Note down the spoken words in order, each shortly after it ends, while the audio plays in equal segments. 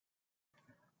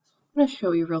I'm going to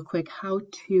show you real quick how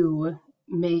to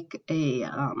make a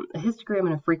histogram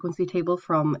and a frequency table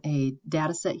from a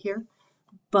data set here,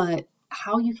 but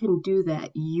how you can do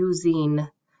that using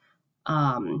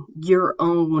your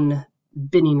own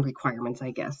binning requirements,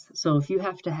 I guess. So if you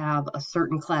have to have a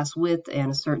certain class width and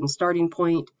a certain starting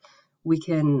point, we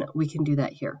can do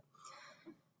that here.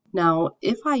 Now,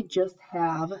 if I just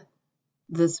have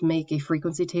this make a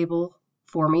frequency table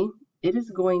for me, it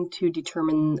is going to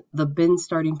determine the bin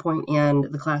starting point and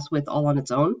the class width all on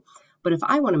its own. But if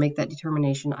I want to make that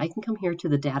determination, I can come here to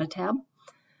the Data tab,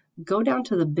 go down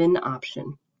to the bin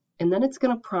option, and then it's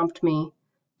going to prompt me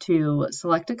to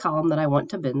select a column that I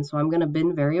want to bin. So I'm going to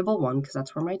bin variable 1 because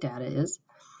that's where my data is.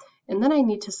 And then I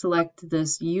need to select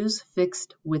this Use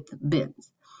Fixed with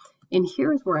Bins. And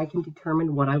here is where I can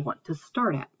determine what I want to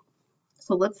start at.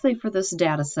 So let's say for this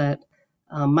data set,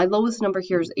 my lowest number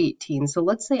here is 18. So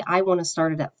let's say I want to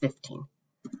start it at 15.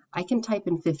 I can type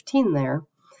in 15 there,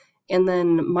 and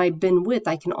then my bin width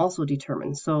I can also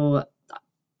determine. So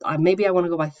maybe I want to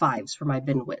go by 5s for my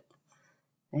bin width.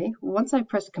 Okay. Once I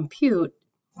press compute,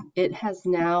 it has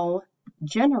now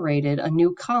generated a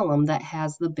new column that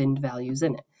has the binned values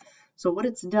in it. So what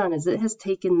it's done is it has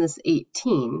taken this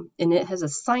 18 and it has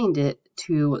assigned it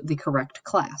to the correct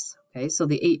class. Okay, so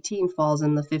the 18 falls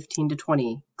in the 15 to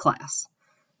 20 class.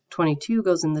 22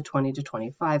 goes in the 20 to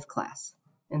 25 class,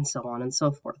 and so on and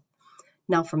so forth.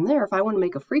 Now from there, if I want to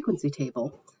make a frequency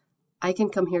table, I can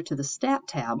come here to the Stat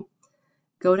tab,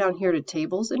 go down here to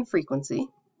Tables and Frequency,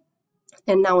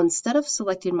 and now instead of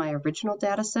selecting my original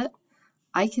data set,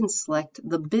 I can select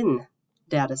the bin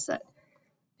data set.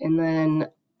 And then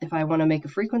if I want to make a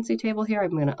frequency table here,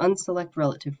 I'm going to unselect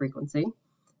relative frequency.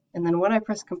 And then when I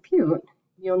press compute,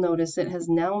 you'll notice it has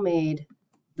now made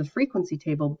the frequency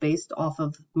table based off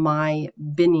of my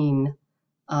binning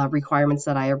requirements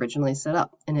that I originally set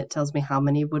up. And it tells me how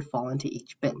many would fall into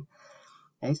each bin.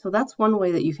 Okay, so that's one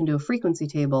way that you can do a frequency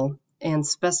table and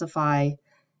specify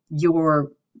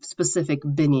your specific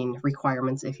binning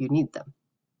requirements if you need them.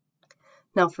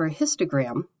 Now for a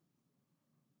histogram,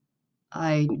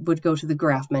 I would go to the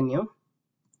graph menu.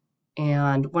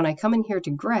 And when I come in here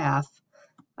to graph,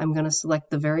 I'm going to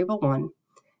select the variable 1.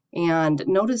 And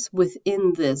notice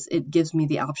within this, it gives me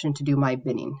the option to do my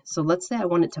binning. So let's say I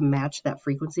want it to match that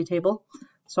frequency table.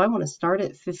 So I want to start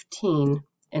at 15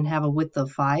 and have a width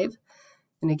of 5.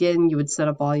 And again, you would set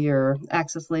up all your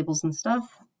access labels and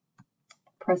stuff,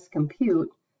 press compute,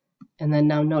 and then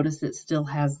now notice it still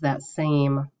has that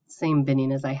same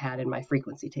binning as I had in my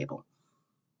frequency table.